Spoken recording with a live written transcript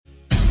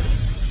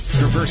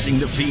Traversing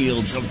the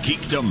fields of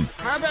geekdom.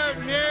 How about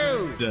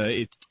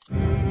news?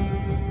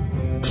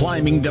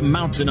 Climbing the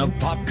mountain of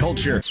pop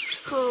culture.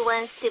 Who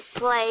wants to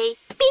play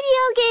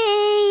video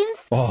games?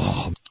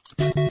 Oh.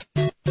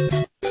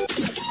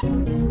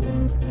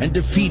 And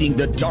defeating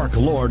the dark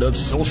lord of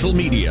social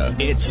media.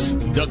 It's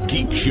The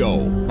Geek Show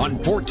on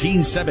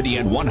 1470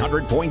 and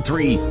 100.3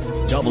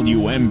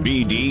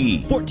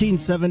 WMBD.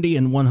 1470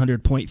 and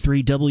 100.3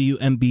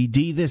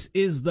 WMBD. This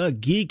is The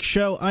Geek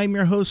Show. I'm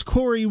your host,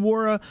 Corey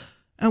Wara,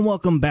 and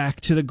welcome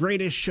back to the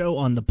greatest show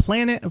on the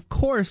planet. Of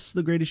course,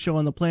 the greatest show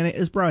on the planet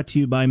is brought to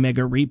you by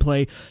Mega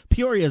Replay,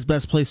 Peoria's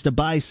best place to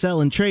buy, sell,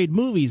 and trade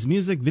movies,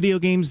 music, video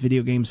game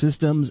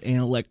systems, and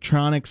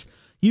electronics.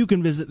 You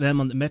can visit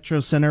them on the Metro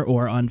Center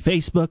or on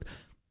Facebook.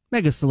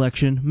 Mega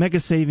selection,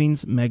 mega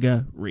savings,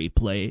 Mega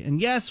Replay.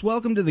 And yes,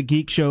 welcome to the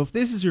Geek Show. If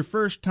this is your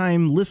first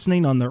time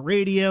listening on the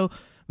radio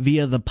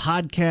via the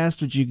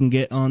podcast, which you can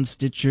get on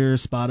Stitcher,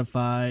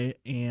 Spotify,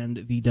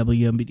 and the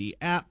WMBD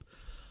app,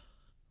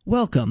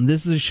 welcome.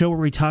 This is a show where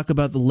we talk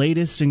about the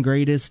latest and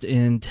greatest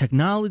in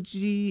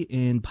technology,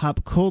 in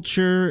pop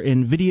culture,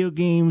 in video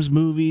games,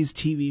 movies,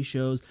 TV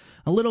shows,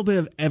 a little bit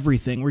of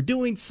everything. We're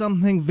doing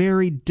something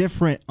very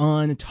different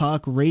on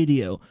talk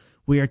radio.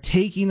 We are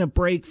taking a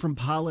break from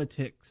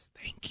politics.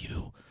 Thank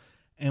you.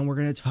 And we're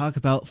going to talk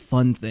about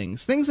fun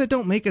things. Things that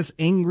don't make us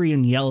angry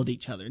and yell at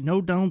each other. No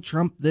Donald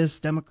Trump this,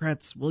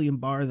 Democrats, William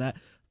Barr that.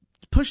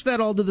 Push that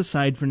all to the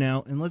side for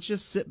now, and let's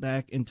just sit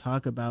back and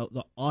talk about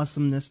the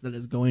awesomeness that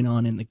is going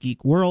on in the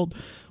geek world.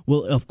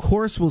 We'll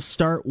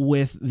start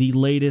with the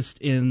latest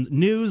in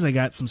news. I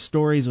got some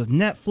stories with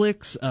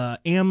Netflix,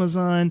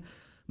 Amazon,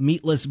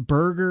 meatless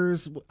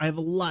burgers. I have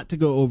a lot to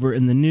go over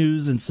in the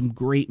news and some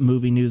great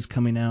movie news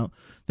coming out.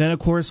 Then, of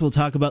course, we'll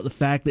talk about the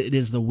fact that it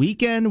is the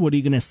weekend. What are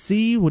you going to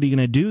see? What are you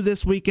going to do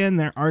this weekend?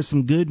 There are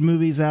some good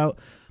movies out.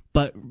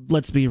 But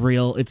let's be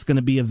real, it's going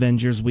to be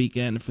Avengers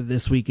weekend for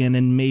this weekend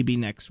and maybe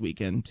next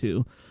weekend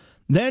too.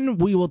 Then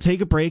we will take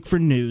a break for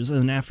news,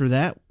 and after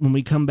that, when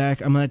we come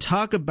back, I'm going to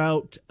talk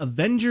about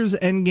Avengers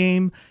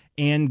Endgame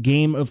and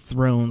Game of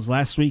Thrones.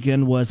 Last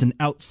weekend was an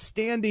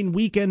outstanding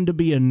weekend to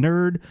be a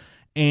nerd,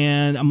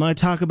 and I'm going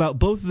to talk about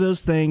both of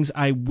those things.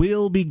 I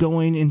will be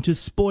going into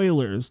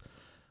spoilers.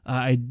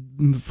 I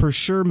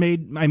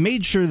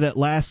made sure that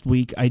last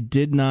week I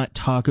did not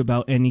talk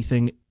about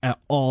anything at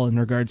all in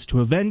regards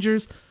to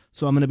Avengers.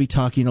 So I'm going to be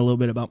talking a little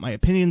bit about my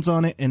opinions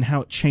on it and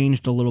how it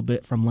changed a little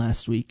bit from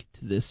last week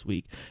to this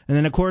week. And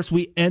then, of course,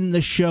 we end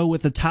the show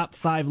with the top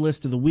 5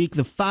 list of the week,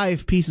 the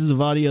 5 pieces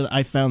of audio that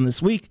I found this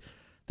week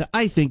that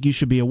I think you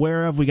should be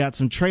aware of. We got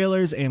some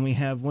trailers, and we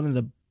have one of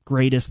the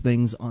greatest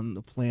things on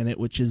the planet,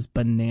 which is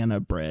banana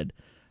bread.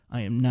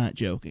 I am not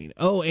joking.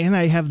 Oh, and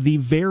I have the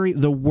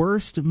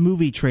worst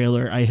movie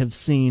trailer I have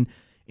seen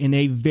in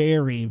a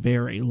very,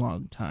 very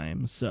long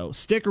time. So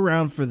stick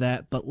around for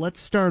that, but let's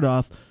start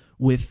off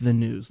with the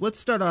news. Let's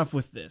start off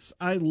with this.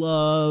 I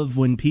love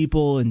when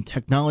people in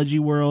technology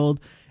world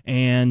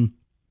and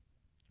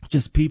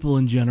just people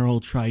in general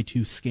try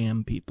to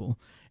scam people.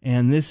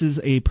 And this is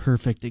a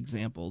perfect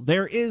example.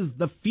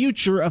 The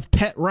future of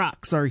pet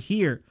rocks are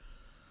here.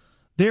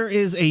 There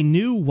is a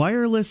new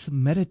wireless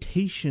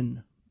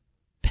meditation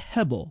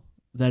pebble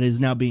that is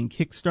now being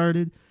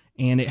kickstarted,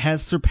 and it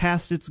has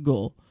surpassed its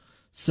goal.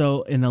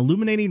 So an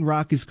illuminating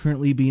rock is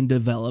currently being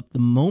developed. The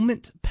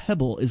Moment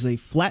Pebble is a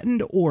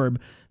flattened orb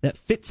that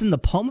fits in the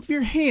palm of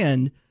your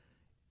hand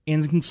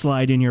and can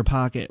slide in your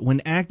pocket.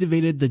 When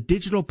activated, the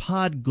digital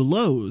pod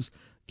glows,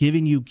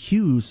 giving you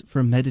cues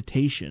for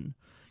meditation.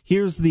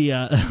 Here's the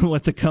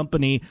what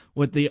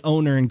the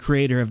owner and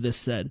creator of this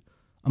said.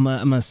 I'm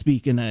gonna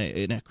speak in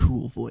a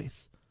cool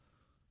voice.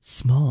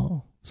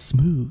 Small,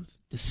 smooth,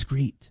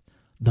 discreet.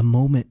 The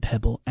Moment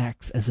Pebble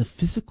acts as a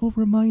physical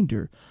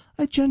reminder,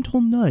 a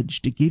gentle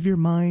nudge to give your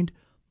mind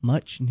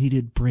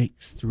much-needed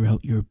breaks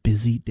throughout your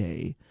busy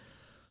day.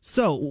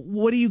 So,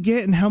 what do you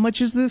get and how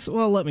much is this?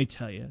 Well, let me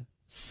tell you.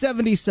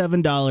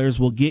 $77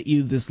 will get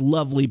you this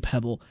lovely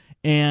pebble,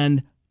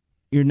 and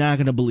you're not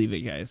going to believe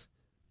it, guys.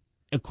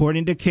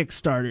 According to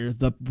Kickstarter,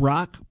 the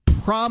rock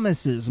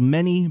promises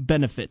many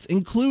benefits,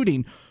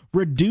 including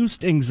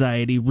reduced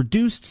anxiety,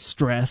 reduced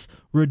stress,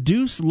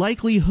 reduced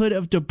likelihood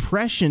of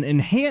depression,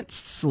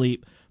 enhanced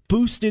sleep,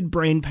 boosted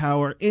brain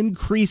power,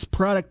 increased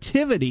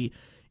productivity,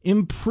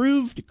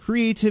 improved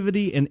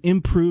creativity, and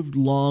improved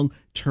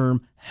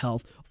long-term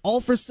health. All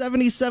for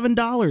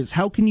 $77.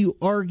 How can you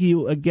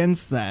argue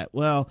against that?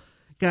 Well,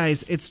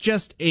 guys, it's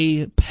just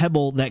a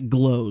pebble that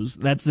glows.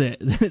 That's it.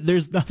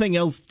 There's nothing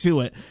else to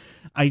it.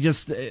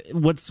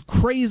 What's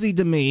crazy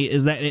to me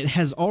is that it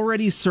has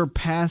already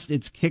surpassed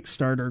its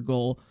Kickstarter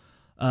goal.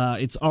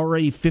 It's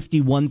already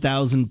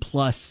 51,000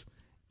 plus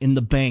in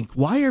the bank.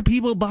 Why are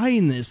people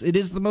buying this? It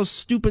is the most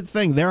stupid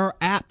thing. There are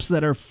apps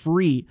that are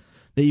free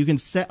that you can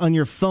set on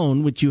your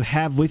phone, which you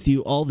have with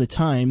you all the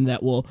time,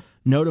 that will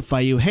notify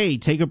you, hey,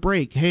 take a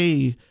break.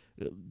 Hey,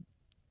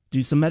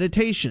 do some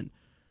meditation.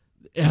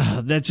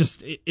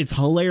 It's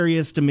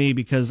hilarious to me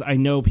because I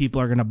know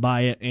people are going to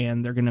buy it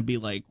and they're going to be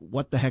like,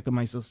 what the heck am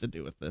I supposed to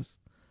do with this?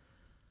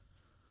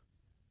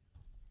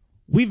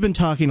 We've been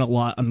talking a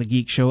lot on the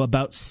Geek Show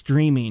about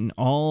streaming.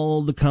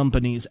 All the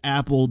companies,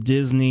 Apple,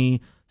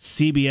 Disney,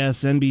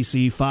 CBS,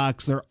 NBC,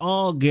 Fox, they're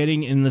all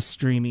getting in the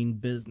streaming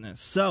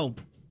business. So,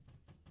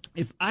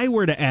 if I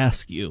were to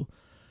ask you,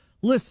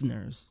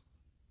 listeners,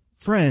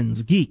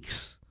 friends,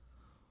 geeks,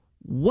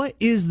 what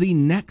is the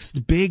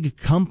next big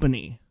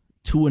company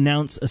to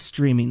announce a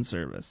streaming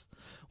service?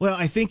 Well,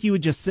 I think you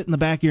would just sit in the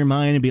back of your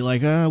mind and be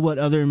like, what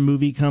other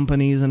movie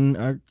companies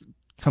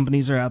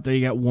companies are out there?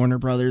 You got Warner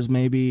Brothers,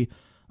 maybe.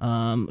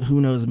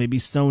 Who knows? Maybe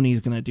Sony's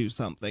going to do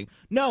something.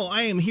 No,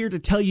 I am here to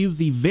tell you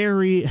the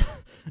very...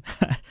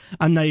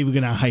 I'm not even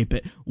going to hype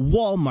it.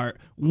 Walmart.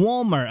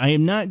 I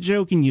am not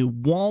joking you.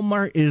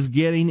 Walmart is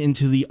getting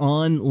into the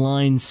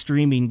online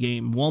streaming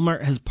game.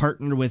 Walmart has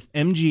partnered with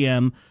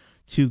MGM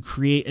to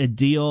create a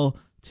deal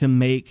to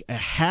make a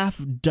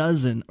half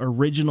dozen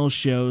original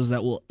shows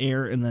that will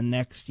air in the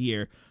next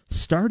year,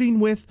 starting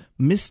with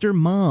Mr.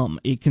 Mom,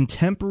 a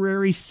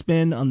contemporary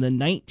spin on the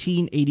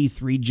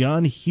 1983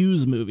 John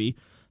Hughes movie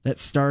that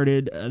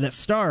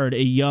starred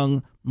a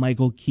young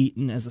Michael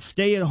Keaton as a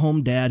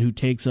stay-at-home dad who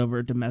takes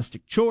over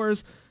domestic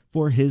chores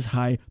for his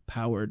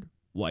high-powered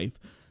wife.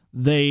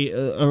 They,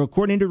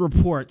 according to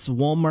reports,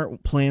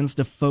 Walmart plans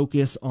to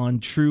focus on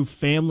true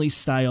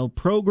family-style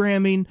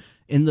programming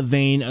in the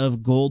vein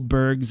of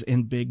Goldberg's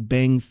and Big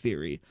Bang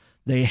Theory.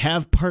 They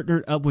have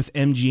partnered up with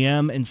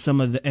MGM, and some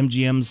of the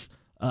MGM's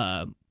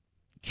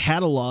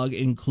catalog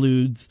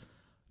includes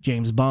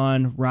James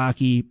Bond,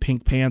 Rocky,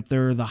 Pink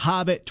Panther, The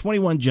Hobbit,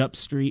 21 Jump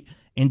Street,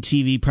 and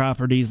TV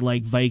properties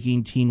like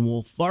Viking, Teen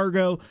Wolf,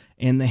 Fargo,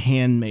 and The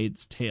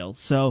Handmaid's Tale.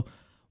 So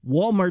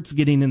Walmart's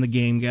getting in the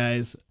game,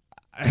 guys.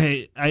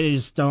 I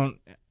just don't.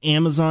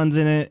 Amazon's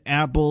in it,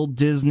 Apple,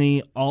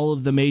 Disney, all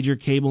of the major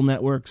cable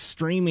networks.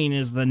 Streaming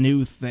is the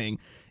new thing.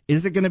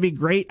 Is it going to be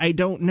great? I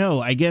don't know.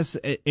 I guess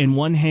in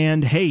one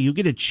hand, hey, you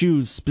get to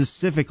choose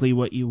specifically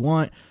what you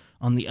want.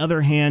 On the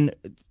other hand,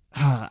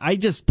 I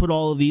just put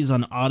all of these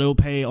on auto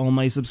pay, all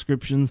my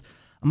subscriptions.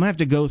 I'm going to have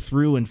to go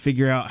through and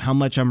figure out how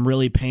much I'm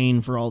really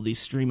paying for all these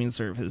streaming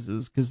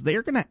services because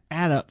they're going to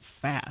add up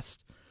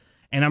fast.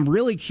 And I'm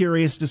really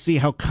curious to see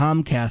how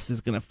Comcast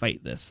is going to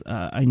fight this.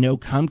 I know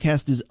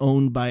Comcast is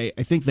owned by,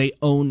 I think they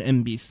own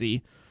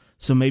NBC.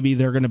 So maybe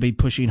they're going to be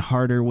pushing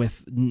harder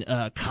with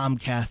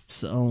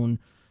Comcast's own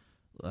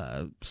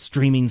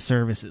streaming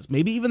services.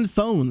 Maybe even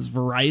phones,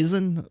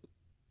 Verizon.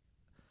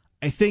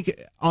 I think,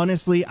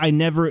 honestly, I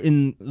never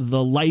in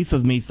the life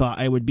of me thought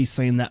I would be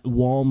saying that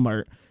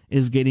Walmart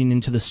is getting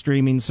into the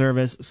streaming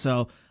service.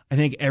 So I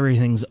think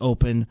everything's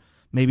open.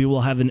 Maybe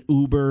we'll have an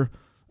Uber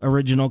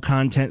original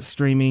content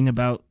streaming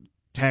about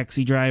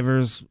taxi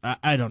drivers.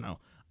 I don't know.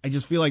 I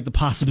just feel like the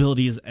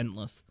possibility is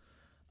endless.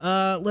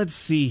 Let's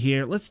see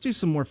here. Let's do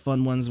some more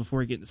fun ones before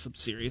we get into some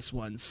serious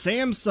ones.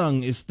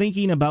 Samsung is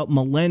thinking about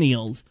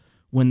millennials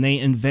when they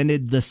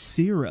invented the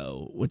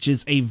Zero, which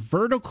is a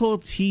vertical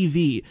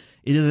TV.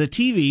 It is a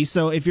TV,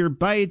 so if you're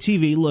by a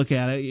TV, look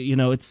at it. You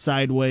know, it's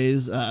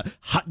sideways,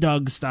 hot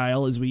dog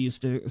style, as we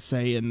used to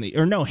say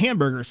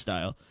hamburger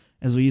style,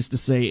 as we used to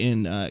say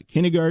in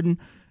kindergarten.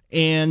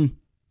 And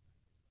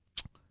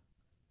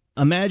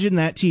imagine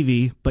that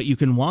TV, but you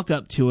can walk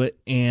up to it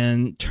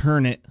and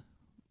turn it,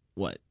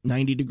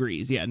 90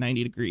 degrees? Yeah,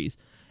 90 degrees.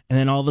 And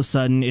then all of a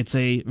sudden, it's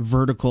a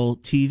vertical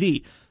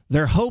TV.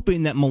 They're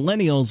hoping that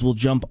millennials will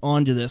jump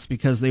onto this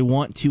because they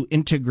want to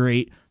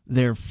integrate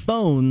their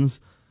phones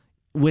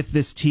with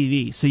this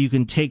TV. So you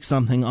can take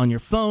something on your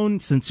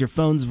phone, since your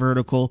phone's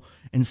vertical,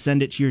 and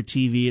send it to your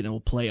TV and it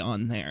will play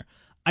on there.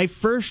 I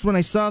first, when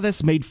I saw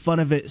this, made fun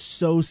of it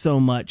so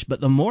much.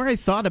 But the more I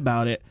thought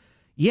about it,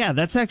 yeah,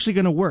 that's actually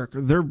going to work.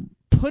 They're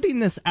putting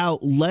this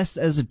out less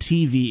as a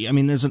TV. I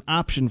mean, there's an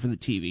option for the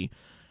TV,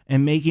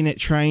 and making it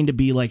trying to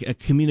be like a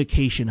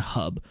communication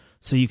hub.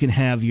 So you can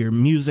have your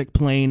music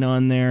playing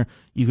on there.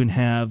 You can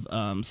have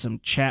some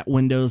chat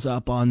windows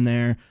up on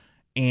there.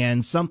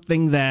 And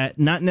something that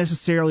not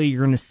necessarily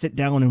you're going to sit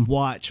down and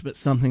watch, but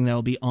something that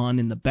will be on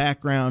in the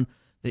background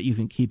that you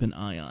can keep an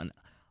eye on.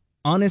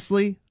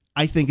 Honestly,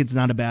 I think it's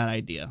not a bad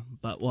idea,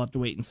 but we'll have to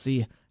wait and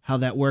see how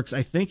that works.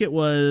 I think it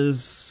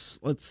was,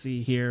 let's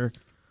see here,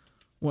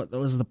 what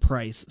was the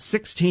price?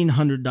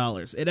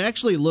 $1,600. It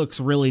actually looks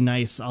really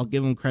nice. I'll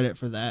give them credit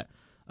for that.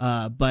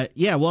 But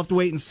yeah, we'll have to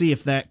wait and see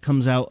if that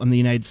comes out on the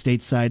United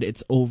States side.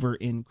 It's over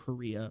in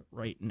Korea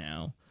right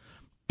now.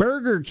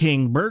 Burger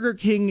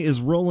King is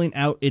rolling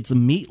out its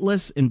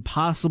meatless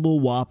Impossible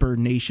Whopper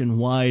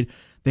nationwide.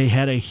 They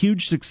had a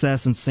huge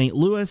success in St.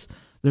 Louis.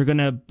 They're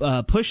going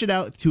to push it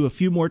out to a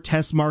few more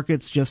test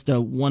markets just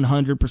to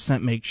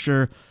 100% make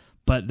sure.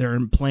 But their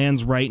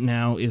plans right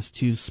now is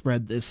to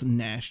spread this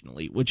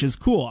nationally, which is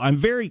cool. I'm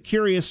very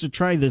curious to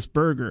try this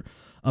burger.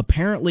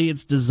 Apparently,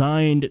 it's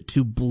designed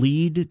to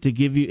bleed, to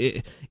give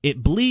you...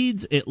 It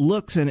bleeds, it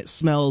looks, and it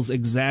smells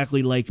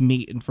exactly like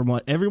meat. And from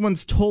what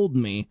everyone's told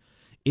me,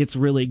 it's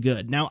really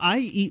good. Now, I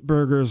eat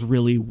burgers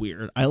really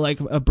weird. I like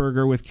a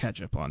burger with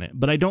ketchup on it,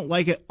 but I don't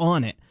like it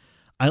on it.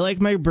 I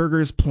like my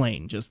burgers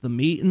plain, just the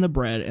meat and the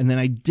bread, and then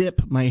I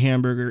dip my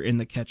hamburger in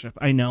the ketchup.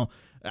 I know,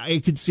 I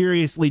could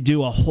seriously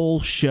do a whole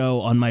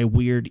show on my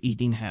weird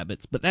eating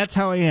habits, but that's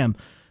how I am.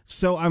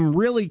 So I'm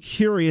really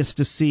curious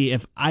to see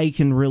if I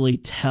can really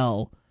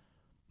tell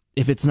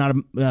if it's not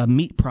a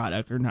meat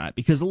product or not.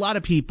 Because a lot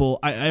of people,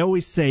 I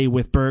always say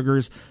with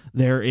burgers,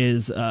 there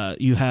is,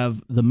 you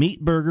have the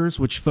meat burgers,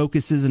 which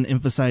focuses and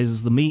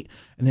emphasizes the meat,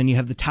 and then you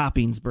have the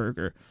toppings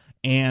burger.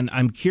 And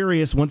I'm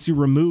curious, once you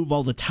remove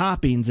all the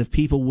toppings, if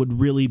people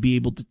would really be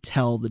able to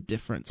tell the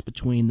difference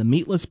between the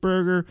meatless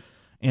burger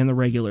and the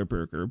regular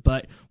burger.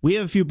 But we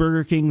have a few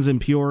Burger Kings in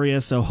Peoria,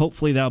 so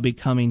hopefully that'll be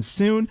coming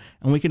soon,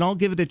 and we can all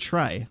give it a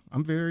try.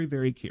 I'm very,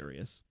 very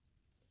curious.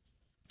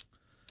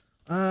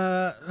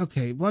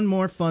 Okay, one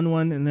more fun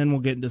one, and then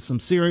we'll get into some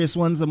serious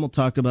ones, then we'll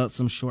talk about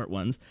some short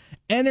ones.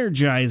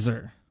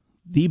 Energizer,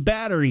 the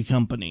battery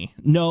company.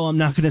 No, I'm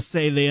not going to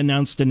say they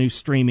announced a new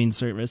streaming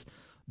service.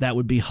 That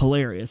would be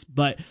hilarious.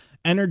 But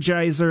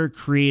Energizer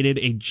created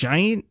a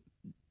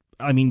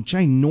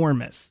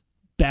ginormous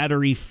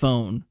battery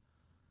phone,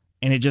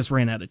 and it just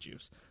ran out of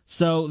juice.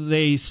 So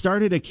they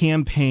started a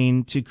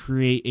campaign to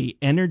create a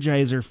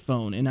Energizer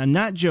phone, and I'm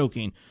not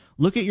joking.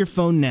 Look at your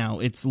phone now.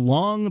 It's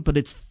long, but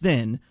it's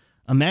thin.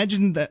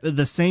 Imagine that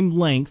the same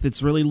length.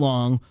 It's really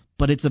long,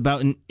 but it's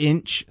about an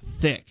inch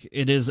thick.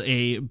 It is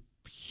a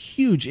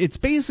huge, it's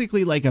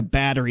basically like a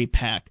battery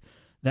pack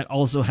that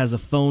also has a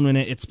phone in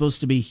it. It's supposed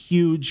to be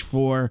huge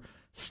for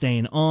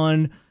staying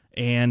on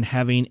and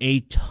having a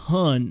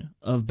ton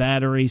of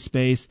battery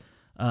space.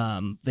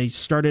 They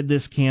started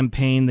this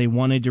campaign. They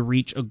wanted to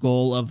reach a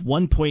goal of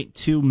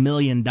 $1.2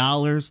 million,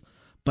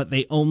 but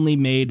they only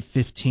made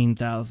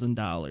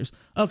 $15,000.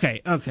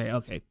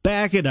 Okay.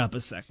 Back it up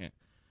a second.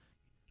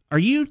 Are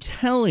you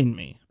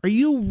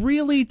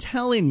really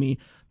telling me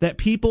that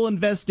people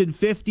invested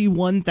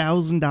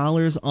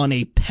 $51,000 on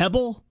a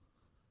Pebble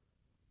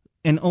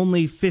and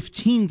only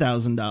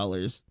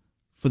 $15,000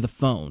 for the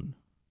phone?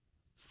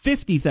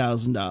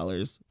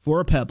 $50,000 for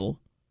a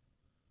Pebble,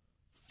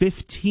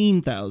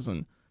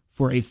 $15,000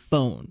 for a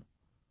phone.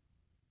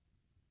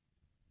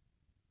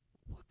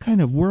 What kind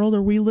of world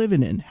are we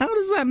living in? How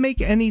does that make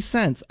any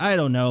sense? I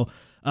don't know.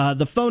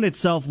 The phone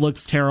itself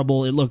looks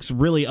terrible. It looks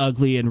really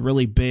ugly and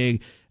really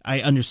big.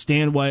 I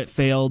understand why it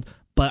failed,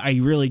 but I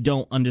really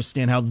don't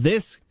understand how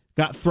this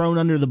got thrown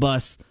under the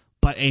bus.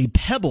 But a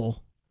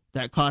Pebble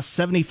that costs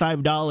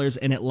 $75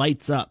 and it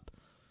lights up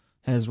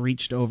has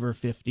reached over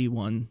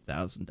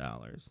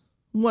 $51,000.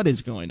 What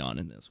is going on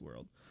in this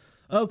world?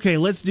 Okay,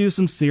 let's do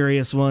some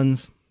serious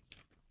ones.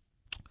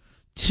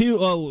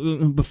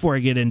 Before I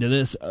get into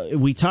this,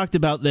 we talked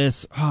about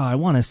this, I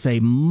want to say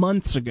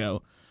months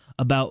ago,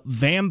 about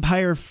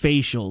vampire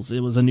facials. It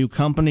was a new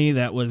company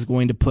that was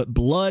going to put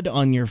blood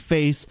on your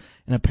face,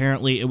 and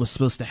apparently it was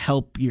supposed to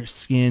help your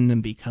skin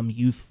and become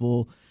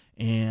youthful,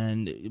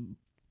 and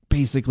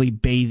basically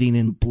bathing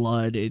in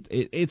blood.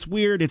 It's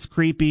weird, it's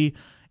creepy,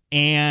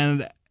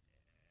 and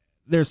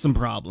there's some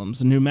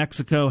problems. New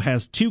Mexico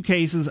has 2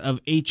 cases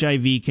of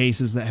HIV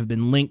cases that have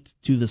been linked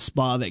to the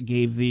spa that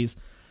gave these.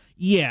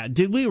 Yeah,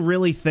 did we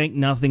really think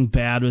nothing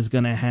bad was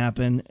going to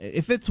happen?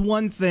 If it's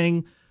one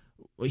thing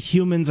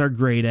humans are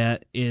great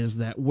at, is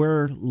that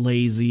we're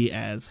lazy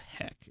as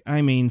heck.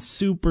 I mean,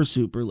 super,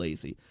 super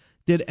lazy.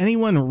 Did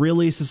anyone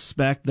really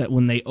suspect that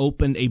when they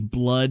opened a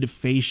blood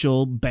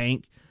facial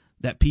bank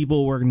that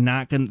people were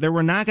there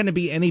were not going to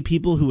be any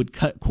people who would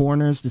cut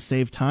corners to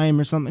save time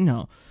or something?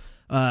 No.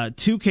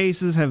 2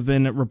 cases have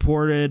been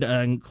reported,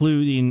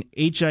 including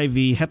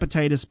HIV,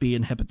 hepatitis B,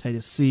 and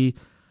hepatitis C,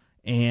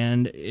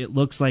 and it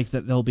looks like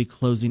that they'll be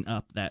closing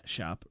up that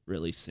shop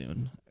really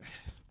soon.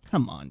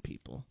 Come on,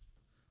 people.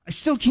 I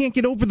still can't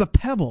get over the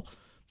Pebble.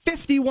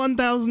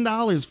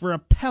 $51,000 for a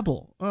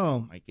Pebble.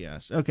 Oh my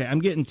gosh. Okay, I'm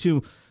getting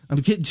too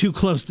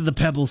close to the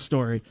Pebble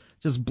story.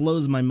 Just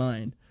blows my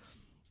mind.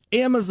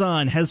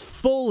 Amazon has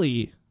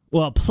plans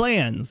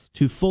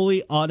to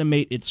fully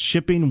automate its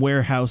shipping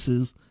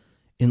warehouses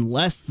in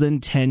less than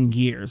 10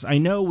 years. I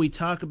know we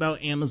talk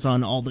about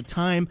Amazon all the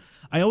time.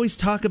 I always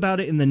talk about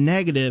it in the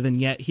negative,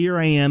 and yet here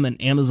I am, an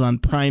Amazon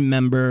Prime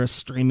member, a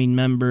streaming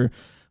member,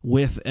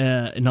 with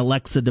an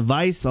Alexa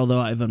device,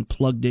 although I've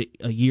unplugged it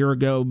a year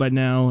ago by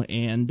now.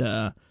 And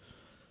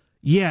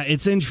yeah,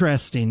 it's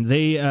interesting.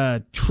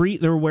 They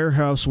treat their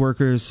warehouse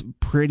workers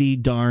pretty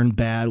darn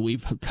bad.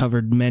 We've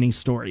covered many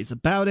stories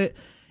about it.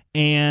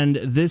 And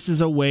this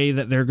is a way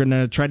that they're going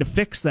to try to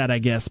fix that, I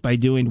guess, by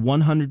doing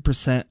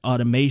 100%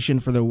 automation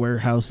for their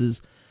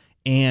warehouses.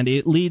 And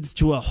it leads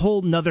to a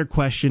whole nother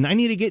question. I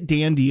need to get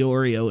Dan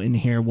DiOrio in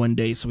here one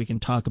day so we can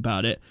talk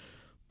about it.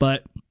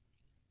 But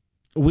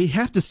we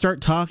have to start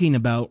talking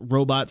about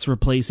robots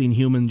replacing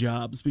human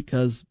jobs,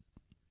 because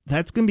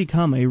that's going to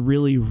become a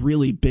really,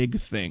 really big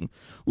thing.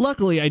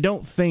 Luckily, I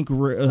don't think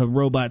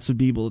robots would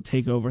be able to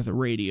take over the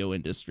radio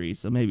industry,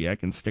 so maybe I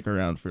can stick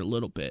around for a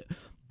little bit.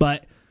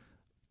 But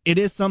it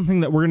is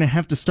something that we're going to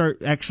have to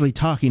start actually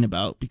talking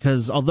about,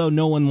 because although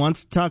no one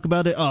wants to talk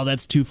about it,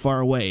 that's too far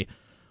away.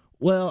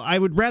 Well, I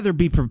would rather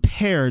be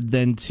prepared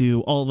than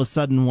to all of a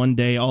sudden one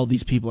day all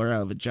these people are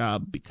out of a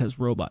job because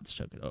robots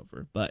took it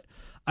over. But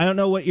I don't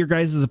know what your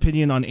guys'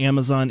 opinion on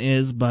Amazon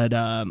is, but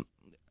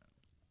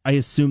I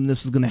assumed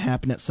this was going to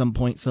happen at some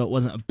point, so it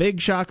wasn't a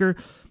big shocker.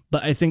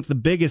 But I think the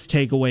biggest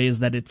takeaway is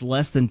that it's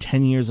less than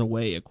 10 years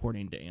away,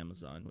 according to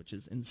Amazon, which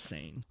is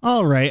insane.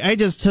 All right, I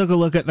just took a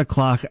look at the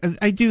clock.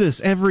 I do this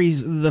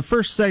the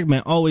first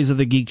segment, always of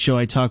the Geek Show,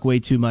 I talk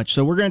way too much.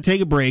 So we're going to take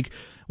a break.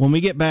 When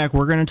we get back,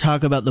 we're going to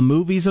talk about the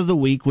movies of the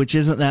week, which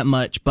isn't that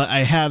much, but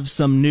I have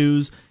some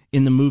news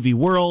in the movie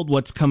world,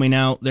 what's coming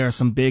out. There are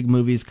some big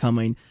movies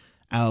coming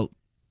out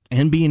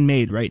and being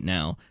made right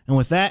now. And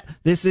with that,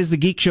 this is the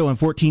Geek Show on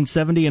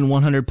 1470 and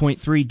 100.3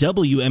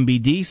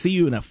 WMBD. See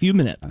you in a few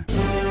minutes.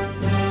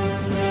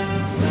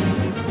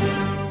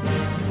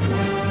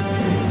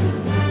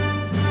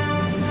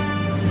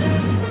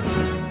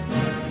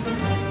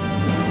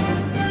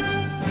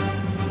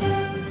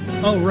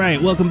 All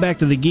right, welcome back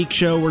to the Geek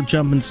Show. We're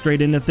jumping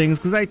straight into things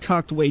because I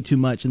talked way too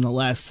much in the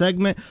last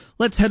segment.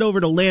 Let's head over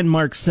to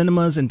Landmark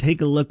Cinemas and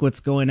take a look what's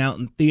going out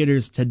in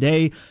theaters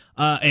today.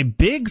 A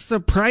big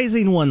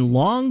surprising one,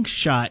 Long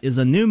Shot, is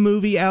a new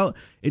movie out.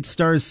 It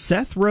stars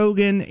Seth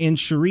Rogen and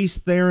Charlize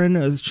Theron.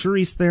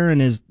 Charlize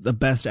Theron is the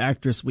best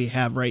actress we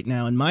have right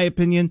now, in my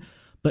opinion.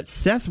 But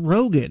Seth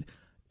Rogen,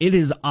 it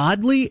is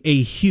oddly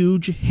a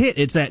huge hit.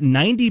 It's at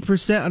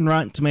 90% on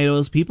Rotten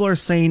Tomatoes. People are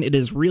saying it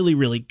is really,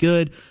 really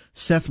good.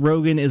 Seth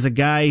Rogen is a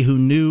guy who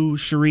knew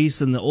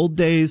Charlize in the old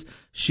days.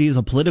 She's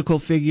a political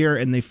figure,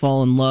 and they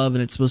fall in love,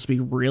 and it's supposed to be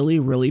really,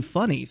 really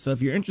funny. So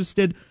if you're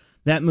interested,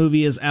 that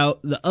movie is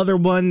out. The other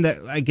one, that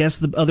I guess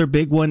the other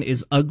big one,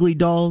 is Ugly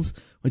Dolls,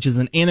 which is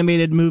an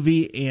animated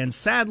movie, and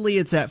sadly,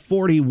 it's at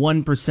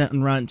 41%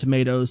 on Rotten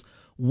Tomatoes.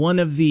 One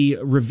of the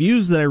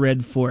reviews that I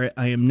read for it,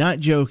 I am not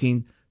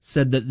joking,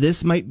 said that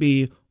this might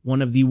be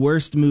one of the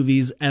worst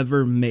movies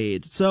ever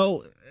made.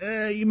 So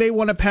you may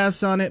want to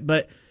pass on it,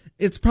 but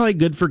it's probably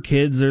good for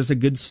kids. There's a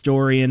good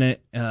story in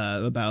it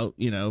about,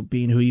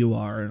 being who you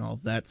are and all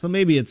of that. So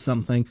maybe it's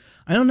something.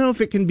 I don't know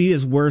if it can be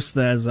as worse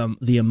as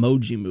the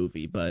Emoji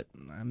Movie, but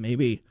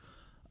maybe.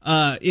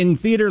 In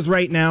theaters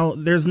right now,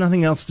 there's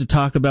nothing else to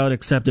talk about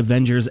except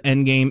Avengers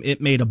Endgame.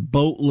 It made a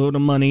boatload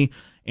of money,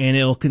 and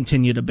it'll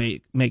continue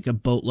to make a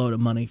boatload of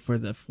money for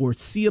the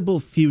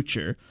foreseeable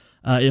future.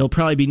 It'll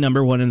probably be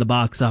number one in the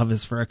box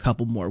office for a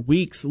couple more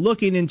weeks.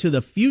 Looking into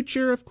the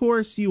future, of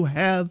course, you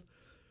have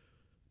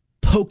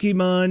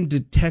Pokemon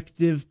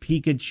Detective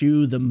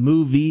Pikachu, the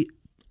movie.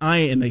 I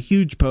am a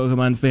huge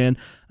Pokemon fan.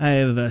 I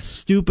have a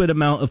stupid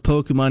amount of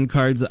Pokemon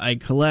cards that I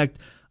collect.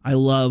 I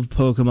love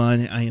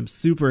Pokemon. I am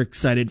super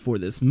excited for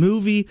this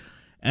movie,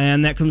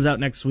 and that comes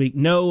out next week.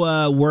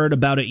 No word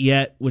about it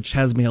yet, which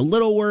has me a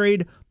little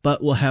worried,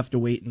 but we'll have to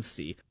wait and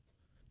see.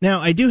 Now,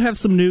 I do have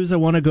some news I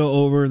want to go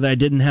over that I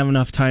didn't have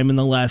enough time in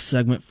the last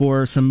segment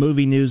for. Some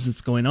movie news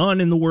that's going on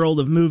in the world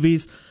of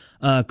movies.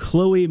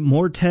 Chloe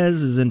Moretz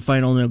is in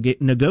final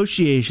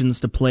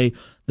negotiations to play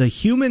the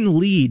human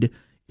lead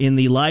in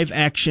the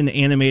live-action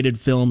animated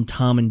film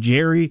Tom and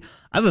Jerry.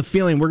 I have a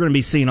feeling we're going to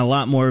be seeing a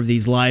lot more of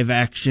these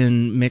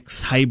live-action mix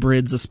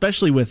hybrids,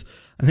 especially with,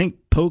 I think,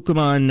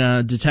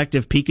 Pokemon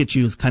Detective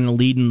Pikachu is kind of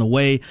leading the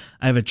way.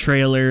 I have a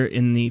trailer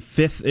in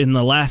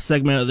the last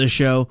segment of the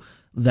show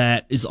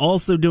that is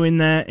also doing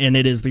that, and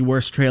it is the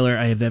worst trailer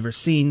I have ever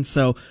seen.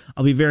 So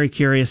I'll be very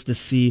curious to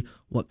see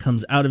what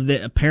comes out of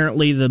it.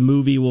 Apparently, the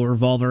movie will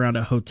revolve around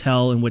a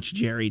hotel in which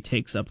Jerry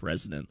takes up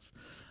residence.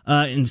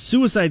 In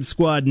Suicide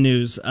Squad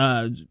news,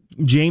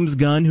 James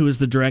Gunn, who is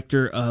the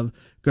director of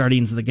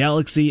Guardians of the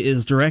Galaxy,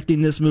 is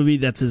directing this movie.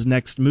 That's his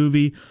next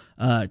movie.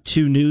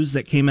 Two news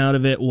that came out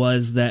of it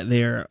was that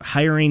they're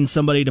hiring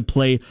somebody to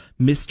play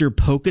Mr.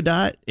 Polka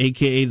Dot,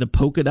 aka the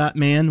Polka Dot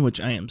Man,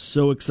 which I am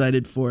so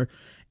excited for,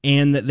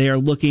 and that they are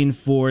looking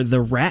for the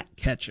Rat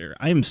Catcher.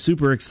 I am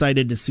super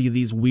excited to see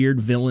these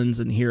weird villains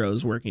and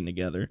heroes working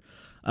together.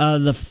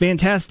 The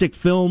Fantastic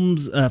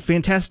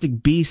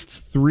Beasts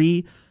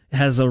 3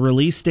 has a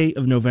release date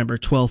of November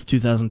 12th,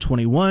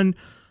 2021.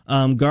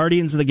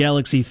 Guardians of the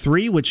Galaxy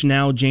 3, which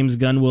now James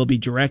Gunn will be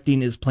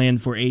directing, is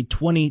planned for a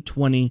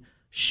 2020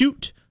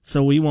 shoot,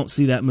 so we won't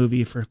see that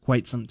movie for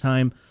quite some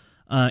time.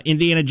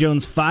 Indiana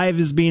Jones 5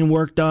 is being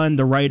worked on.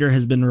 The writer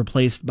has been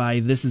replaced by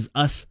This Is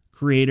Us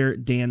creator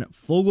Dan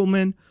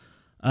Fogelman.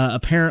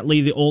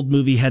 Apparently, the old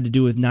movie had to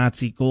do with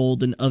Nazi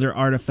gold and other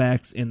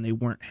artifacts, and they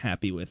weren't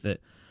happy with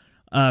it.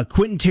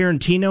 Quentin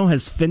Tarantino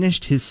has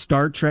finished his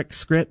Star Trek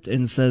script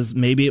and says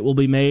maybe it will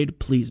be made.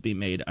 Please be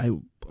made.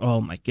 Oh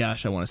my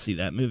gosh, I want to see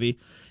that movie.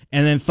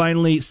 And then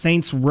finally,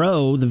 Saints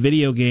Row, the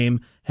video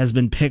game, has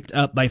been picked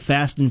up by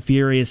Fast and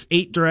Furious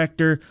 8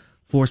 director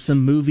for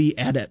some movie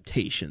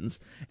adaptations.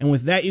 And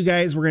with that, you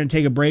guys, we're going to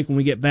take a break. When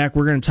we get back,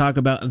 we're going to talk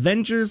about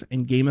Avengers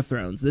and Game of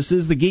Thrones. This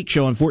is the Geek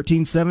Show on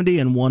 1470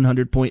 and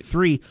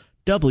 100.3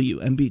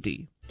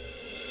 WMBD.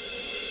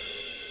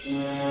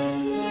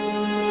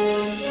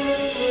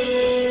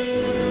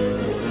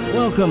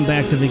 Welcome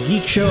back to the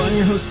Geek Show. I'm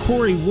your host,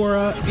 Corey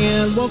Wara,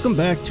 and welcome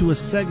back to a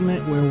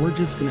segment where we're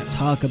just going to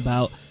talk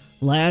about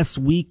last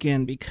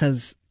weekend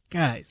because,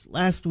 guys,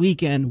 last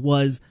weekend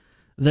was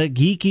the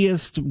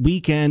geekiest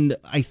weekend,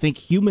 I think,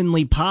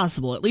 humanly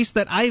possible, at least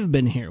that I've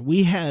been here.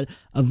 We had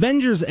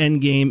Avengers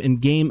Endgame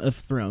and Game of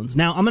Thrones.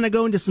 Now, I'm going to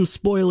go into some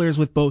spoilers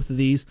with both of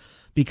these,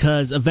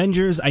 because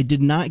Avengers, I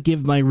did not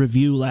give my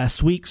review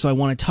last week, so I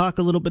want to talk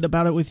a little bit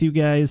about it with you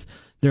guys.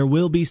 There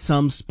will be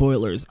some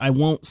spoilers. I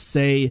won't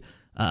say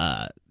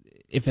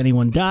if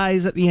anyone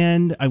dies at the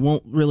end. I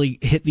won't really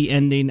hit the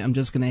ending. I'm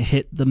just going to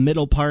hit the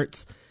middle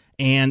parts,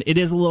 and it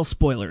is a little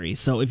spoilery.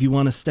 So if you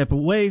want to step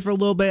away for a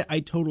little bit, I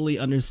totally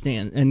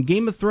understand. And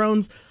Game of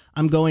Thrones,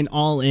 I'm going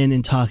all in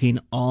and talking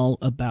all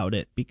about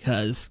it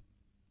because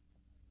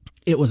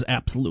it was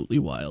absolutely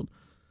wild.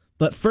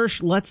 But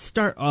first, let's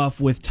start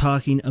off with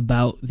talking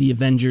about the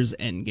Avengers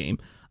Endgame.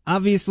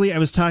 Obviously, I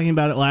was talking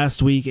about it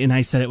last week, and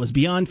I said it was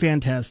beyond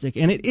fantastic,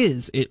 and it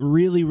is. It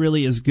really,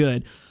 really is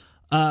good.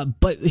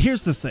 But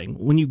here's the thing.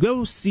 When you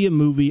go see a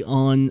movie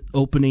on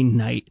opening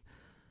night,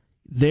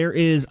 there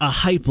is a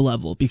hype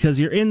level because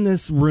you're in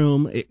this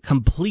room,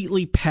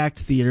 completely packed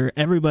theater.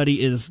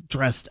 Everybody is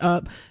dressed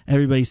up.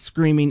 Everybody's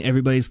screaming.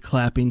 Everybody's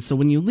clapping. So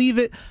when you leave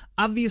it,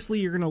 obviously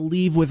you're going to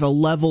leave with a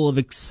level of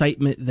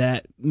excitement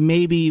that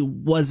maybe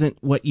wasn't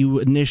what you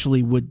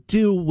initially would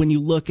do when you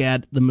look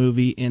at the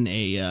movie in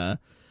a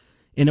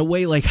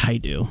way like I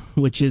do,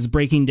 which is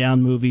breaking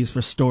down movies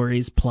for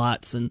stories,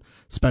 plots, and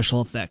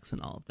special effects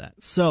and all of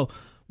that. So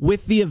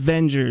with the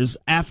Avengers,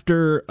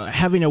 after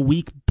having a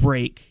week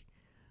break,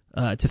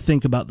 to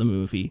think about the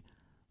movie,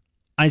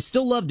 I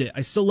still loved it.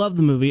 I still love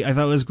the movie. I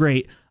thought it was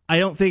great. I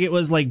don't think it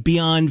was like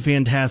beyond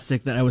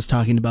fantastic that I was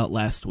talking about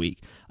last week.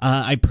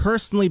 I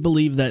personally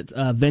believe that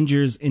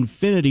Avengers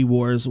Infinity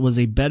Wars was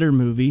a better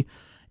movie,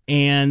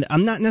 and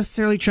I'm not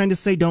necessarily trying to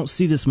say don't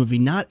see this movie.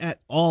 Not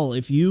at all.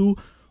 If you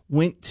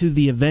went to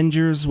the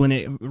Avengers when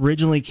it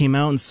originally came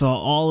out and saw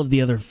all of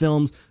the other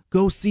films,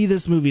 go see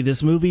this movie.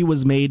 This movie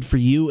was made for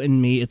you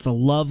and me. It's a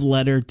love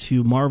letter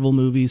to Marvel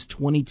movies,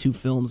 22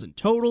 films in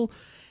total.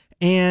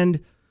 And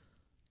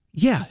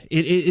yeah,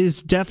 it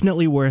is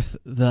definitely worth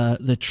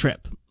the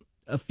trip.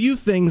 A few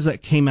things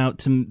that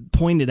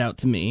pointed out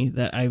to me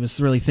that I was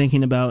really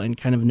thinking about and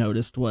kind of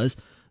noticed was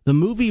the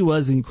movie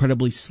was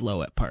incredibly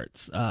slow at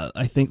parts.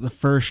 I think the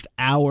first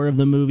hour of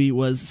the movie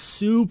was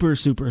super,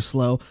 super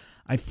slow.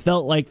 I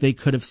felt like they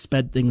could have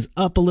sped things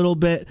up a little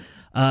bit.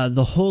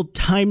 The whole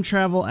time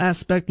travel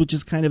aspect, which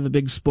is kind of a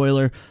big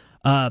spoiler,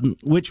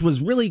 which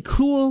was really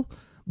cool,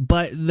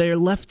 but they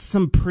left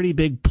some pretty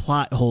big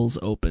plot holes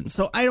open.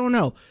 So I don't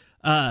know.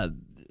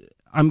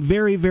 I'm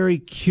very, very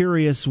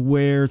curious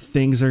where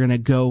things are going to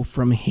go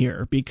from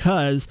here,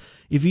 because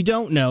if you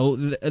don't know,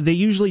 they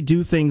usually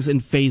do things in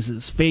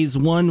phases. Phase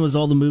 1 was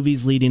all the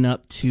movies leading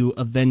up to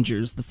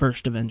Avengers, the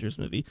first Avengers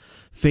movie.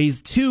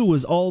 Phase 2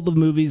 was all the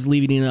movies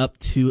leading up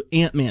to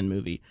Ant-Man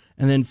movie.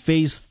 And then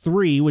Phase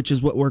 3, which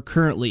is what we're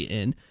currently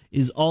in,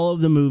 is all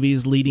of the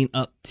movies leading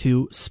up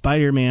to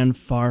Spider-Man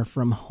Far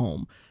From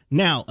Home.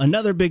 Now,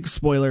 another big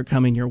spoiler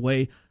coming your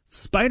way.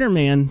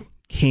 Spider-Man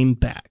came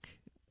back.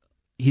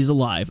 He's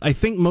alive. I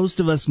think most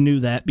of us knew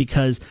that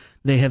because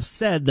they have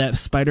said that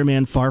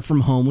Spider-Man Far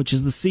From Home, which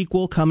is the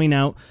sequel coming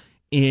out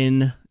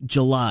in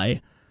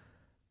July,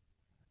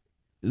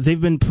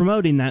 they've been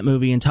promoting that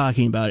movie and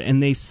talking about it,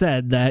 and they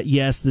said that,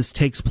 yes, this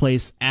takes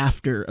place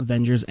after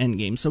Avengers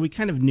Endgame, so we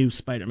kind of knew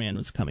Spider-Man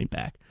was coming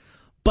back.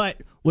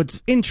 But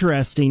what's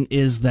interesting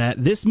is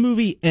that this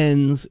movie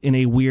ends in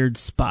a weird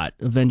spot,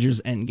 Avengers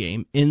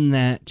Endgame, in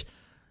that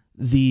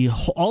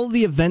all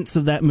the events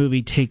of that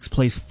movie takes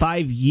place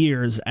 5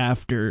 years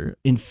after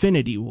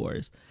Infinity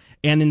Wars.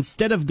 And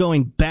instead of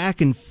going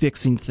back and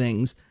fixing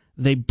things,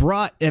 they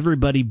brought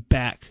everybody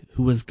back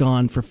who was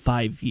gone for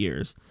 5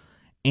 years.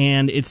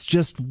 And it's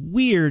just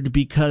weird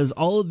because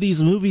all of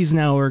these movies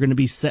now are going to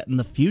be set in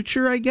the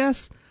future, I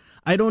guess.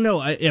 I don't know.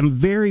 I am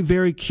very,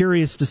 very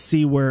curious to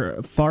see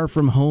where Far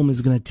From Home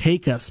is going to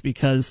take us,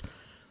 because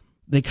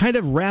they kind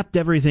of wrapped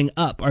everything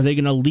up. Are they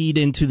going to lead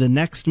into the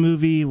next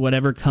movie,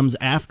 whatever comes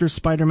after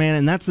Spider-Man?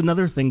 And that's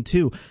another thing,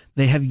 too.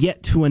 They have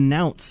yet to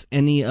announce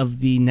any of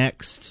the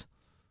next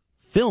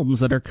films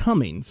that are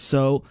coming.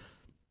 So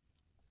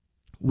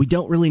we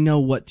don't really know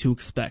what to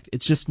expect.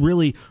 It's just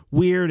really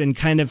weird and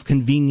kind of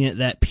convenient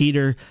that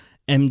Peter,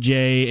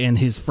 MJ, and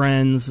his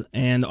friends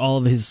and all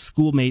of his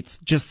schoolmates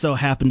just so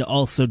happened to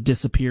also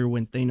disappear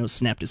when Thanos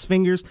snapped his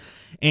fingers,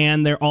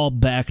 and they're all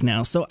back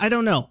now. So I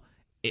don't know.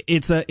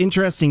 It's an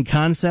interesting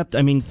concept.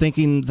 I mean,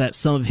 thinking that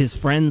some of his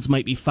friends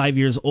might be 5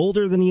 years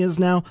older than he is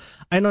now.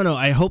 I don't know.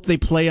 I hope they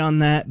play on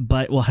that,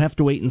 but we'll have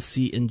to wait and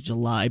see in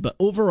July. But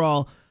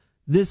overall,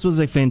 this was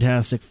a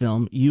fantastic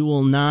film. You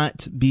will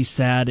not be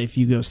sad if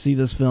you go see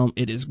this film.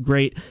 It is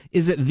great.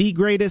 Is it the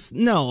greatest?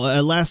 No.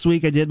 Last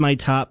week I did my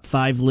top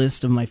 5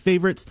 list of my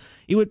favorites.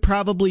 It would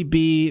probably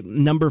be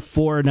number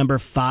 4, number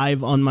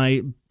 5 on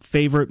my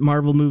favorite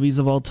Marvel movies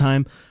of all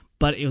time.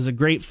 But it was a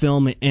great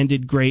film. It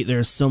ended great.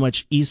 There's so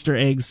much Easter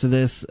eggs to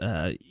this.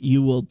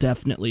 You will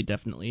definitely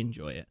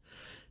enjoy it.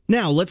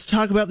 Now, let's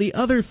talk about the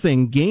other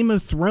thing, Game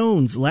of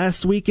Thrones.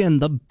 Last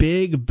weekend, the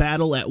big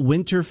battle at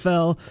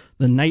Winterfell,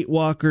 the Night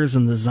Walkers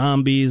and the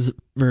zombies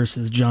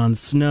versus Jon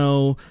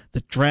Snow,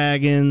 the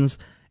dragons,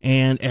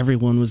 and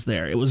everyone was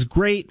there. It was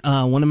great.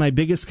 One of my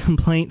biggest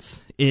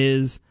complaints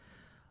is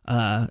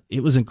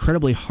it was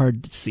incredibly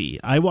hard to see.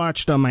 I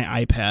watched on my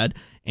iPad,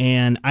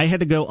 and I had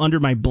to go under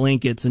my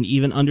blankets, and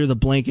even under the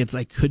blankets,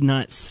 I could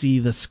not see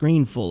the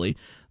screen fully.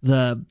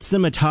 The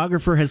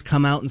cinematographer has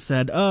come out and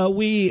said,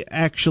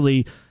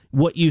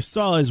 what you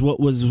saw is what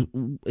was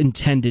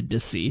intended to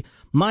see.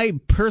 My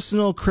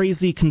personal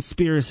crazy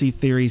conspiracy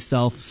theory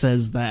self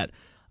says that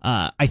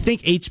I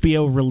think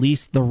HBO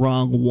released the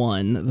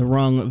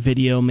wrong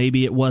video.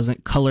 Maybe it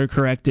wasn't color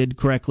corrected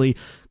correctly.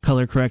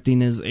 Color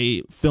correcting is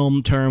a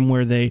film term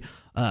where they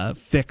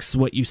fix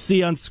what you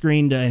see on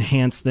screen to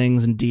enhance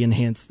things and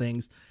de-enhance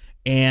things.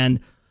 And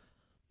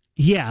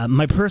yeah,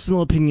 my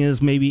personal opinion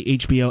is maybe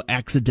HBO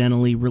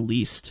accidentally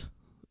released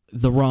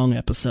the wrong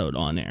episode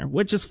on air,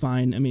 which is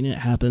fine. I mean, it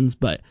happens,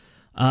 but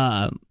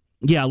yeah,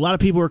 a lot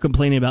of people were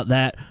complaining about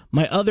that.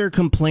 My other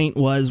complaint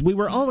was we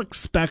were all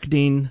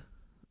expecting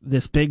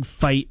this big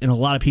fight and a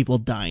lot of people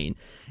dying.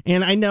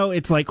 And I know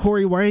it's like,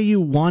 Corey, why are you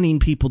wanting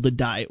people to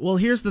die? Well,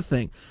 here's the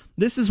thing.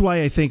 This is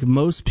why I think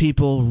most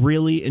people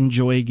really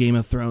enjoy Game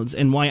of Thrones,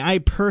 and why I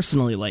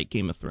personally like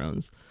Game of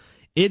Thrones.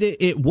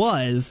 It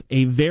was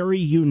a very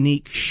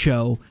unique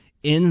show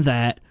in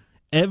that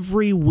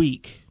every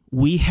week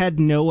we had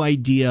no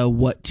idea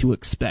what to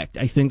expect.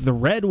 I think the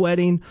Red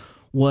Wedding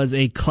was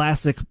a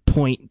classic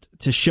point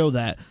to show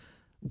that.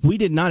 We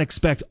did not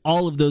expect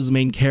all of those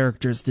main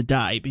characters to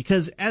die,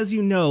 because as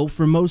you know,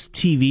 for most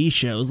TV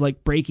shows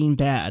like Breaking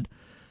Bad,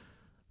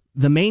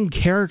 the main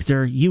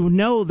character, you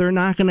know they're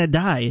not going to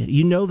die.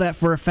 You know that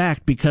for a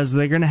fact because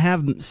they're going to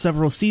have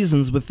several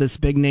seasons with this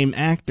big name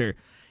actor.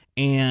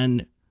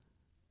 And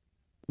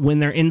when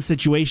they're in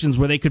situations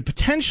where they could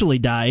potentially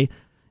die,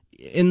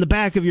 in the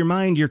back of your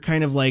mind, you're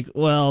kind of like,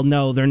 well,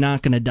 no, they're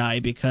not going to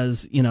die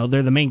because, you know,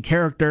 they're the main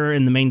character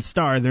and the main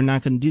star. They're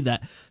not going to do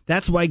that.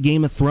 That's why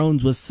Game of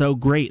Thrones was so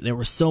great. There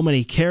were so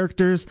many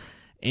characters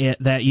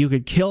that you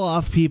could kill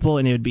off people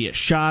and it would be a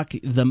shock.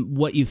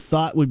 What you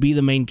thought would be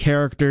the main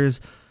characters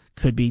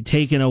could be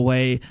taken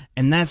away.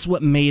 And that's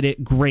what made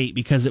it great,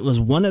 because it was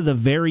one of the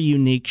very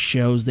unique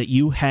shows that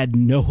you had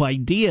no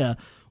idea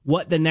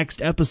what the next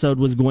episode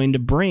was going to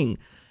bring.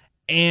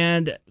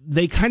 And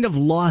they kind of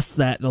lost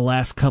that the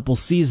last couple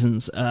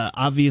seasons.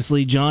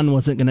 Obviously, Jon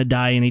wasn't going to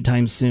die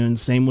anytime soon.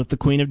 Same with the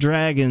Queen of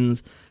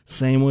Dragons.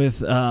 Same with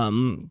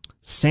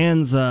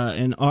Sansa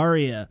and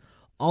Arya.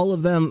 All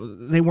of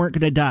them, they weren't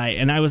going to die.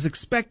 And I was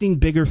expecting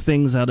bigger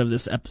things out of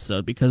this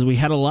episode, because we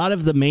had a lot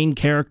of the main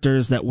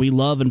characters that we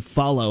love and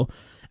follow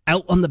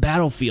out on the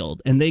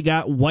battlefield, and they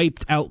got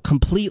wiped out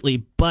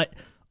completely. But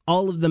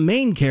all of the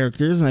main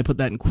characters, and I put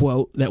that in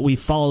quote, that we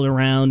followed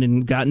around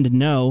and gotten to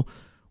know,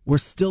 were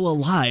still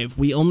alive.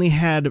 We only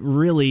had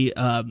really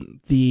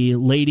the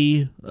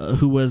lady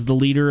who was the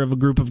leader of a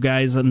group of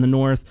guys in the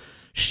north.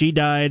 She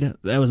died.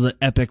 That was an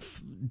epic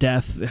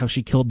death, how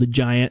she killed the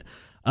giant.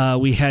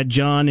 We had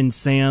Jon and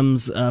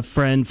Sam's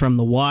friend from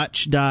the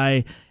Watch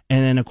die.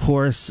 And then, of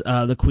course,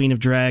 the Queen of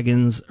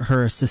Dragons,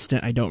 her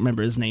assistant, I don't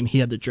remember his name. He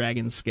had the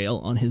dragon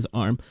scale on his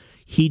arm.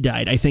 He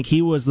died. I think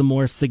he was the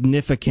more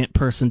significant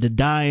person to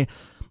die,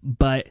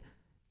 but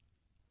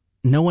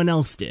no one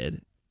else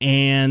did.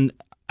 And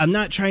I'm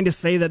not trying to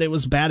say that it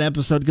was a bad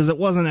episode, because it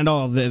wasn't at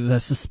all. The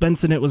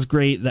suspense in it was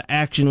great. The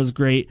action was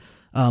great.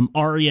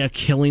 Arya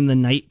killing the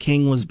Night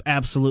King was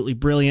absolutely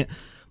brilliant.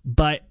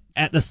 But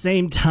at the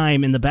same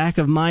time, in the back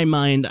of my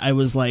mind, I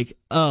was like,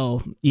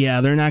 oh,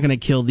 yeah, they're not going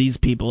to kill these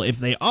people. If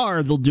they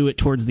are, they'll do it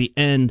towards the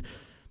end,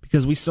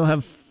 because we still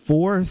have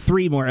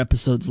 3 more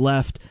episodes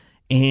left.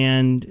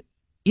 And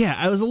yeah,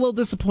 I was a little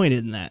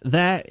disappointed in that.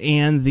 That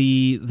and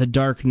the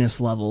darkness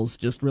levels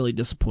just really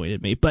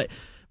disappointed me. But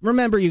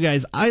remember, you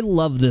guys, I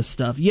love this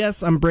stuff.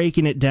 Yes, I'm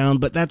breaking it down,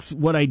 but that's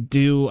what I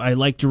do. I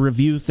like to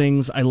review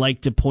things. I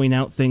like to point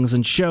out things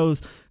in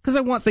shows because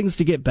I want things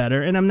to get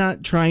better. And I'm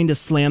not trying to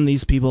slam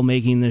these people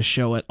making this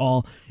show at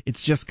all.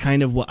 It's just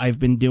kind of what I've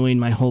been doing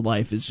my whole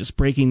life, is just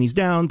breaking these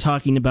down,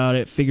 talking about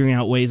it, figuring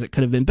out ways it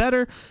could have been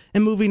better,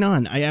 and moving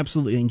on. I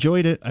absolutely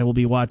enjoyed it. I will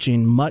be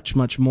watching much,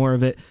 much more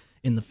of it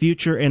in the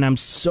future, and I'm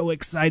so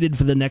excited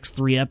for the next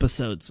 3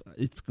 episodes.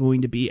 It's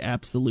going to be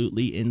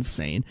absolutely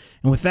insane.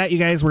 And with that, you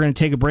guys, we're going to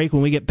take a break.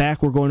 When we get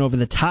back, we're going over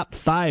the top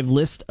 5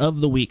 list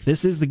of the week.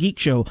 This is the Geek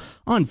Show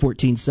on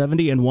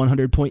 1470 and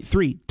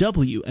 100.3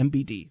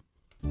 WMBD.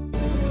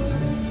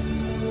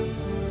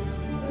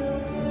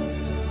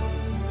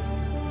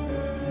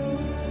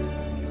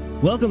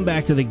 Welcome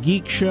back to the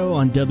Geek Show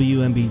on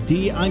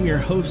WMBD. I'm your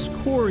host,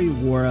 Corey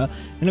Wara.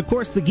 And of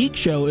course, the Geek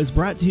Show is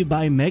brought to you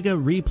by Mega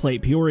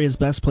Replay, Peoria's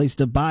best place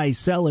to buy,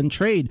 sell, and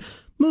trade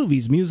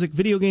movies, music,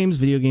 video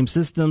game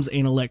systems,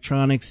 and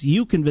electronics.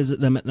 You can visit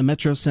them at the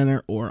Metro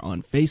Center or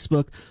on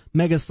Facebook.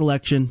 Mega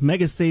selection,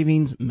 mega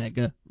savings,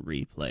 Mega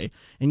Replay.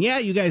 And yeah,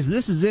 you guys,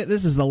 this is it.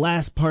 This is the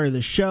last part of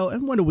the show.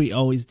 And what do we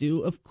always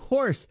do? Of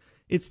course,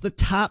 it's the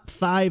top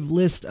 5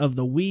 list of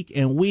the week,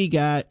 and we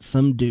got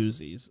some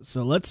doozies.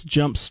 So let's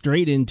jump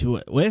straight into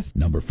it with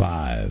Number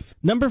 5.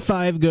 Number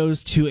 5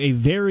 goes to a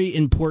very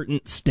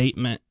important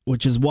statement,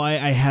 which is why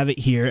I have it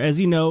here. As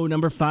you know,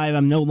 number 5,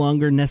 I'm no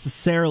longer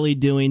necessarily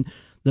doing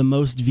the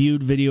most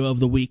viewed video of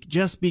the week,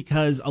 just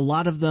because a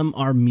lot of them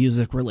are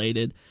music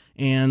related.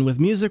 And with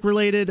music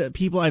related,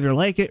 people either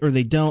like it or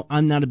they don't.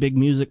 I'm not a big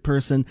music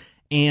person,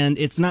 and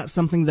it's not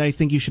something that I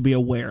think you should be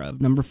aware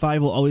of. Number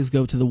 5 will always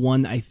go to the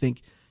one I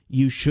think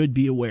you should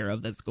be aware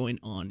of that's going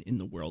on in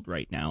the world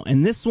right now.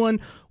 And this one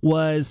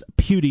was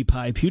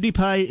PewDiePie.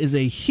 PewDiePie is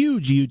a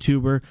huge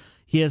YouTuber.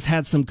 He has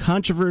had some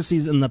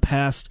controversies in the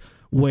past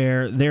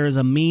where there is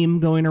a meme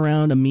going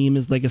around. A meme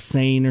is like a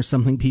saying or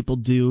something people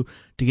do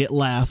to get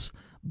laughs.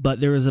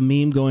 But there was a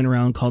meme going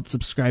around called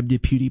subscribe to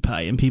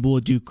PewDiePie, and people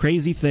would do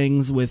crazy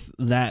things with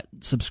that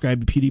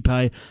subscribe to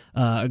PewDiePie.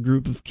 A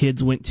group of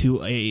kids went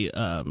to a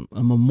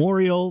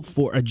memorial,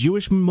 for a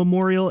Jewish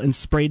memorial, and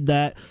sprayed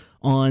that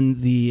on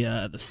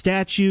the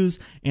statues.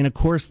 And of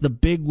course, the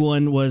big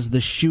one was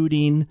the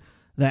shooting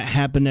that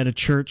happened at a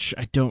church.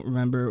 I don't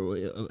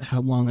remember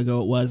how long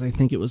ago it was. I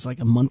think it was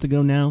like a month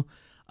ago now.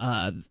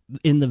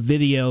 In the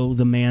video,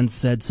 the man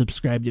said,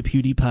 subscribe to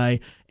PewDiePie,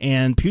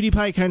 and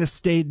PewDiePie kind of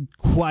stayed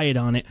quiet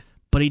on it,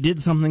 but he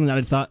did something that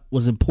I thought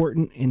was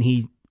important, and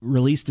he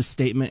released a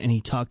statement, and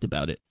he talked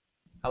about it.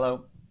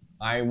 Hello.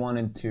 I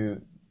wanted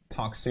to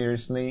talk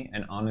seriously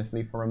and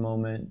honestly for a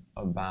moment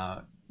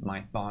about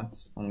my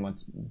thoughts on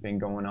what's been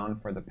going on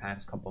for the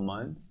past couple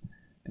months,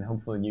 and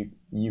hopefully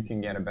you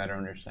can get a better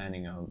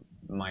understanding of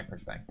my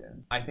perspective.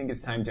 I think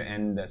it's time to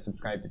end the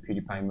subscribe to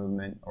PewDiePie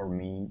movement, or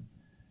meme.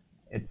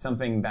 It's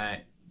something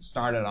that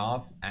started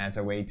off as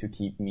a way to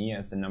keep me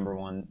as the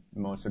 #1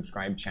 most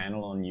subscribed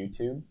channel on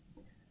YouTube.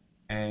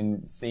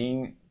 And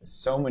seeing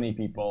so many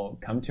people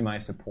come to my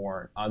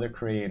support, other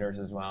creators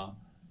as well,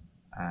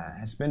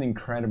 has been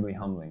incredibly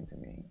humbling to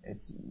me.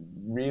 It's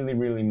really,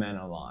 really meant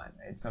a lot.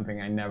 It's something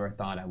I never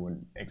thought I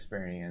would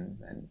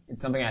experience. And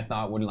it's something I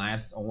thought would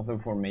last also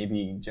for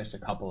maybe just a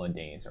couple of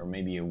days or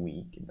maybe a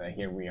week. But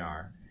here we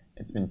are.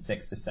 It's been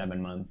 6 to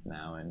 7 months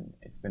now, and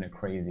it's been a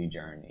crazy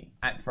journey.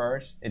 At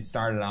first, it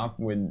started off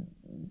with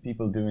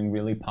people doing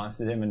really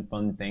positive and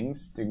fun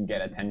things to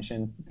get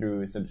attention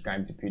through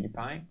subscribe to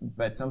PewDiePie.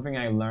 But something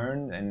I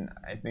learned, and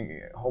I think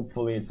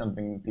hopefully it's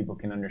something people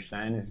can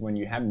understand, is when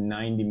you have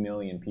 90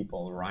 million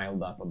people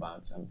riled up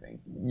about something,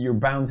 you're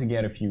bound to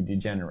get a few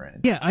degenerates.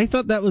 Yeah, I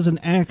thought that was an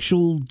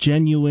actual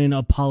genuine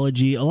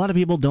apology. A lot of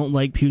people don't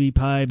like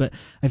PewDiePie, but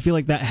I feel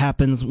like that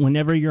happens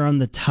whenever you're on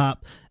the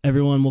top.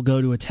 Everyone will go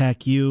to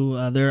attack you.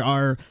 There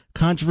are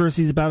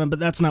controversies about him, but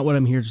that's not what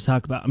I'm here to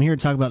talk about. I'm here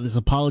to talk about this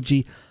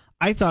apology.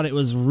 I thought it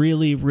was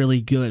really,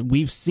 really good.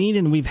 We've seen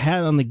and we've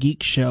had on the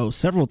Geek Show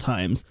several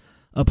times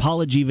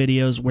apology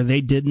videos where they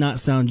did not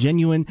sound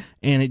genuine,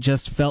 and it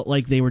just felt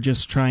like they were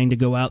just trying to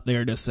go out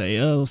there to say,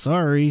 oh,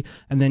 sorry,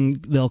 and then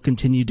they'll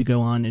continue to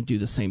go on and do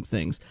the same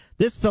things.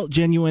 This felt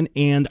genuine,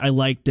 and I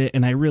liked it,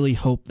 and I really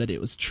hope that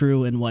it was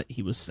true in what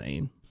he was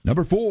saying.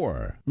 Number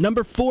 4.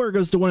 Number 4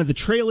 goes to one of the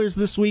trailers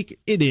this week.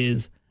 It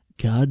is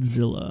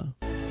Godzilla.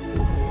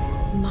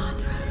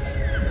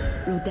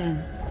 Mothra,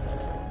 Rodan,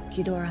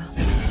 Ghidorah.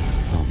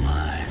 Oh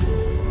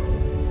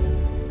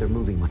my. They're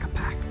moving like a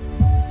pack.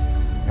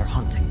 They're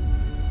hunting.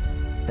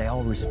 They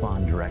all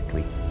respond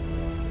directly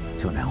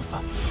to an alpha.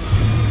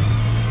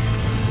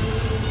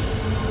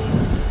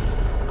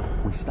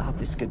 We stop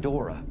this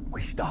Ghidorah.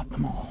 We stop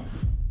them all.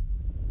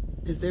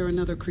 Is there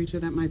another creature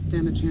that might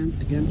stand a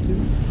chance against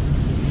him?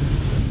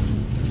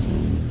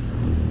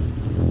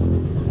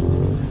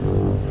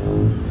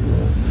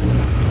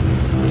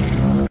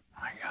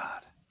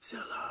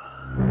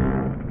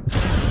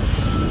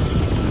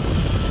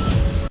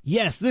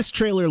 Yes, this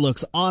trailer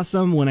looks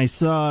awesome. When I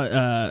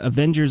saw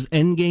Avengers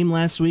Endgame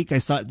last week, I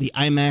saw it at the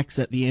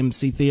IMAX at the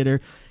AMC Theater,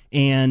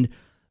 and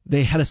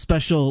they had a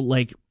special,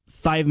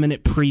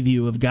 5-minute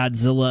preview of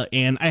Godzilla,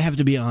 and I have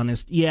to be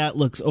honest, yeah, it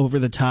looks over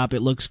the top, it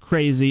looks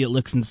crazy, it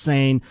looks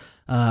insane,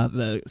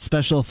 the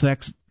special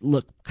effects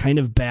look kind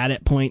of bad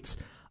at points.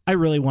 I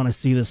really want to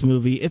see this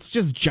movie. It's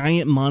just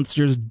giant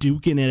monsters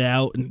duking it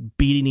out and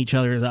beating each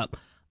other up.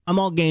 I'm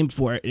all game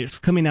for it. It's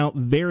coming out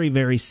very,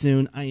 very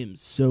soon. I am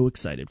so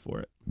excited for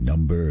it.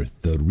 Number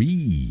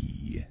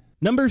 3.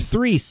 Number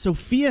 3,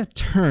 Sophia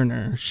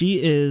Turner. She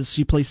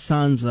plays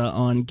Sansa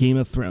on Game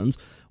of Thrones.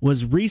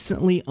 Was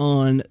recently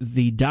on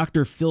the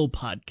Dr. Phil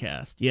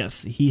podcast.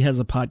 Yes, he has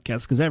a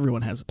podcast because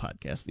everyone has a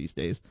podcast these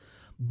days.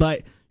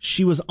 But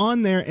she was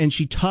on there and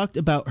she talked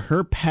about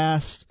her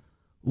past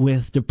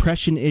with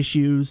depression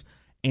issues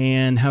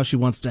and how she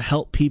wants to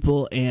help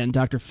people. And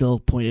Dr. Phil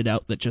pointed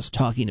out that just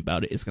talking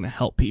about it is going to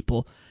help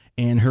people.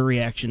 And her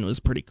reaction was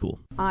pretty cool.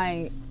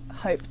 I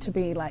hope to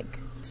be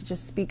to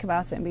just speak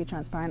about it and be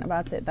transparent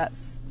about it.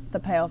 That's the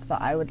payoff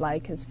that I would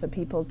like, is for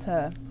people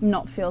to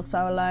not feel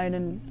so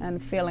alone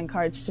and feel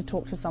encouraged to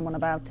talk to someone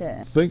about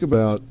it. Think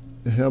about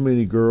how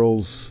many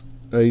girls,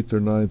 8th or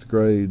 9th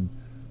grade,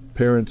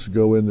 parents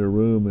go in their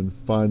room and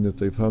find that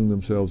they've hung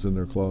themselves in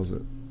their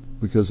closet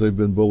because they've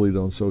been bullied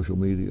on social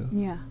media.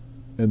 Yeah.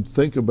 And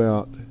think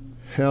about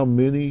how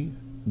many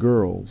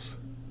girls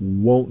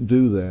won't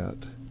do that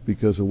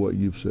because of what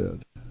you've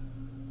said.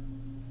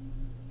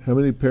 How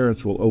many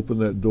parents will open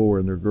that door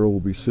and their girl will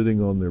be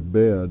sitting on their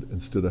bed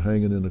instead of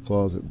hanging in the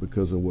closet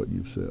because of what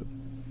you've said?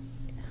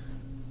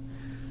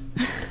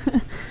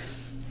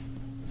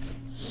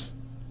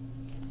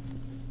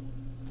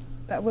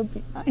 That would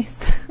be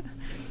nice.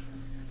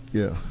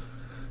 Yeah,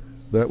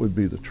 that would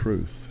be the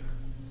truth.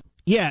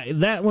 Yeah,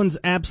 that one's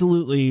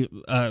absolutely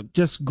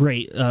just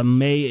great.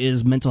 May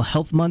is Mental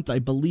Health Month. I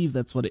believe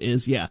that's what it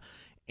is. Yeah.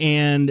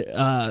 And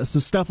so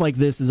stuff like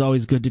this is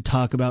always good to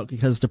talk about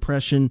because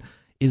depression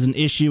is an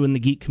issue in the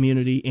geek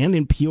community and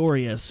in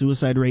Peoria.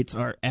 Suicide rates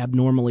are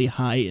abnormally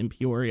high in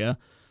Peoria.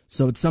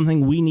 So it's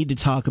something we need to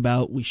talk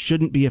about. We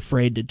shouldn't be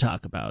afraid to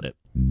talk about it.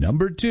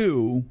 Number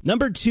 2.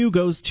 Number 2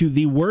 goes to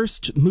the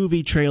worst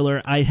movie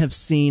trailer I have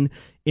seen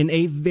in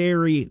a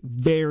very,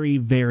 very,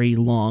 very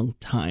long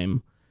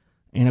time.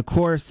 And of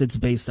course, it's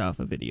based off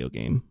a video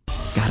game.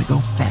 Gotta go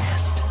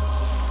fast.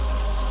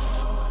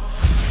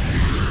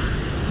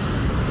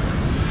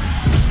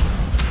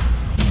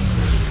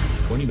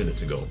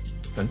 Minutes ago,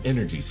 an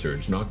energy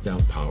surge knocked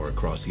out power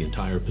across the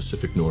entire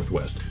Pacific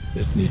Northwest.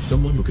 This needs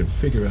someone who can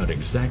figure out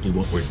exactly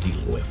what we're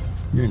dealing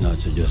with. You're not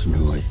suggesting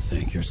who I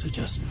think you're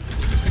suggesting.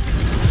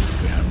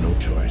 We have no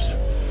choice.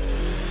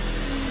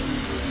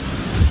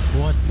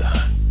 What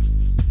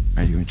the?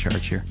 Are you in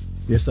charge here?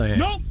 Yes, I am.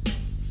 Nope!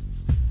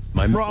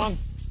 Wrong.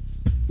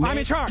 I'm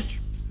in charge.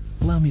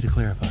 Allow me to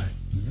clarify.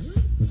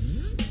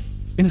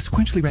 In a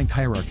sequentially ranked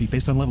hierarchy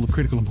based on level of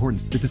critical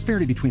importance, the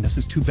disparity between us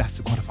is too vast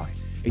to quantify.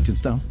 Agent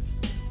Stone?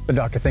 The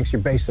doctor thinks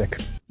you're basic.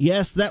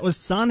 Yes, that was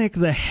Sonic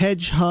the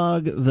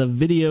Hedgehog, the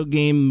video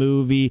game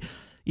movie.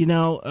 You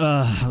know,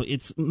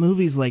 it's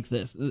movies like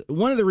this.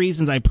 One of the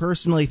reasons I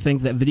personally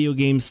think that video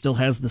games still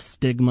has the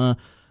stigma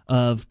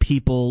of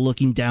people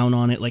looking down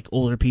on it, like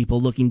older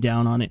people looking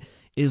down on it,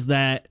 is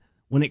that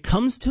when it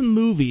comes to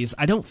movies,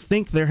 I don't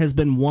think there has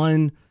been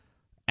one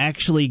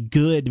actually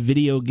good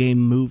video game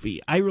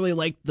movie. I really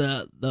liked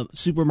the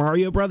Super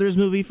Mario Brothers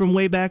movie from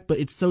way back, but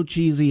it's so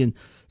cheesy and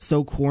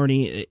so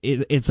corny.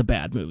 It's a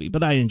bad movie,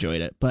 but I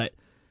enjoyed it. But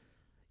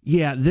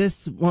yeah,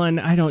 this one,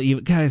 I don't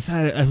even, guys,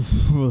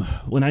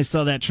 when I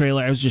saw that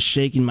trailer, I was just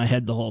shaking my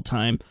head the whole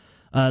time.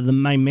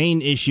 My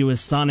main issue is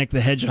Sonic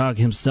the Hedgehog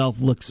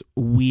himself looks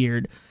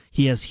weird.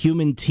 He has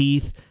human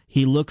teeth.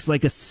 He looks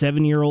like a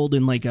 7-year-old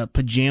in like a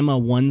pajama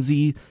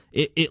onesie.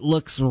 It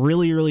looks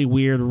really, really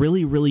weird,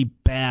 really, really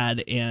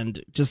bad,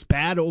 and just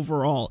bad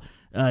overall.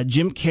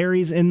 Jim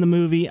Carrey's in the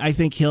movie. I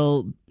think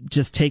he'll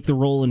just take the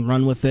role and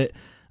run with it.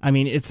 I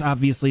mean, it's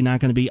obviously not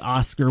going to be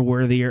Oscar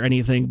worthy or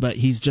anything, but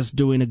he's just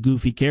doing a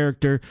goofy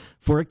character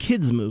for a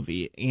kids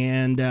movie.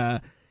 And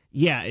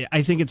yeah,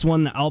 I think it's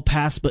one that I'll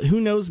pass, but who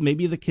knows?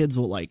 Maybe the kids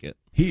will like it.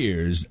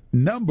 Here's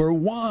number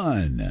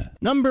 1.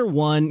 Number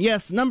 1.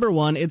 Yes, number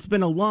 1. It's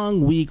been a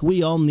long week.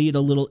 We all need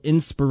a little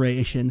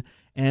inspiration.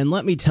 And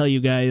let me tell you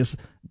guys,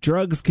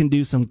 drugs can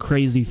do some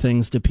crazy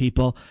things to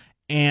people.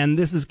 And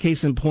this is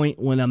case in point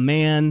when a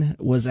man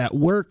was at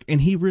work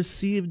and he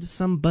received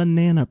some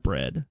banana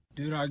bread.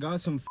 Dude, I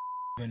got some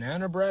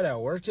banana bread at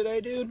work today,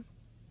 dude.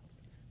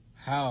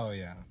 Hell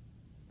yeah.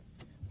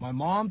 My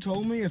mom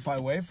told me if I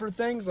wait for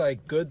things,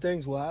 like, good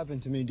things will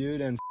happen to me,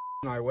 dude. And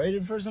I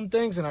waited for some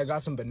things, and I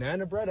got some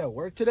banana bread at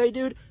work today,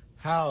 dude.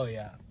 Hell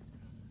yeah.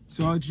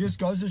 So it just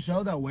goes to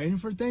show that waiting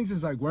for things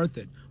is, like, worth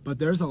it. But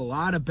there's a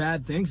lot of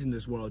bad things in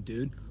this world,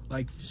 dude.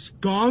 Like,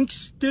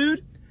 skunks,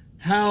 dude.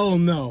 Hell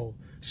no.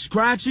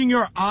 Scratching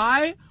your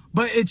eye,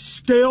 but it's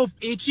still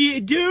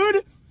itchy,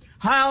 dude.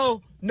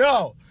 Hell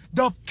no.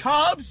 The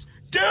Cubs,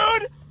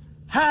 dude?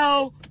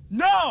 Hell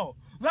no.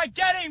 Like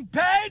getting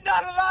paid,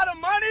 not a lot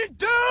of money,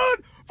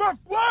 dude, for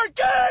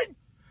working?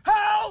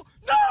 Hell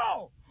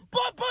no.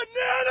 But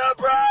banana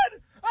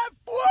bread at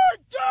work,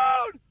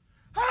 dude?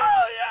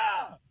 Hell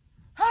yeah.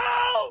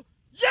 Hell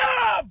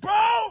yeah,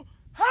 bro.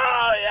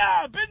 Hell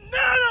yeah.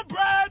 Banana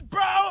bread,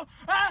 bro,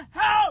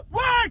 at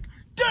work,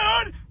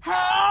 dude.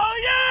 Hell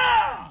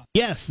yeah.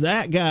 Yes,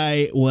 that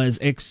guy was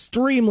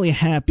extremely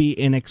happy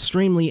and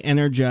extremely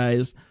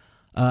energized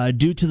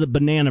due to the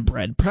banana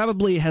bread.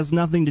 Probably has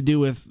nothing to do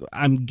with,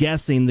 I'm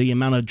guessing, the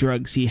amount of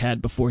drugs he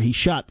had before he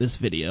shot this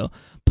video.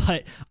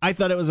 But I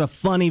thought it was a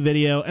funny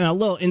video and a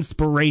little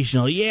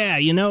inspirational. Yeah,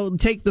 you know,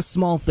 take the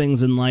small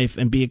things in life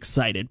and be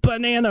excited.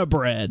 Banana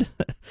bread.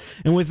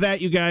 And with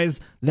that, you guys,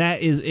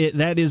 that is it.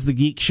 That is the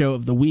Geek Show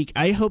of the week.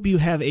 I hope you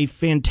have a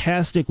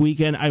fantastic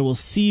weekend. I will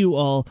see you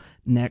all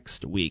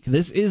next week.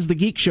 This is the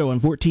Geek Show on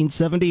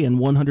 1470 and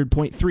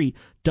 100.3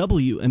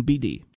 WMBD.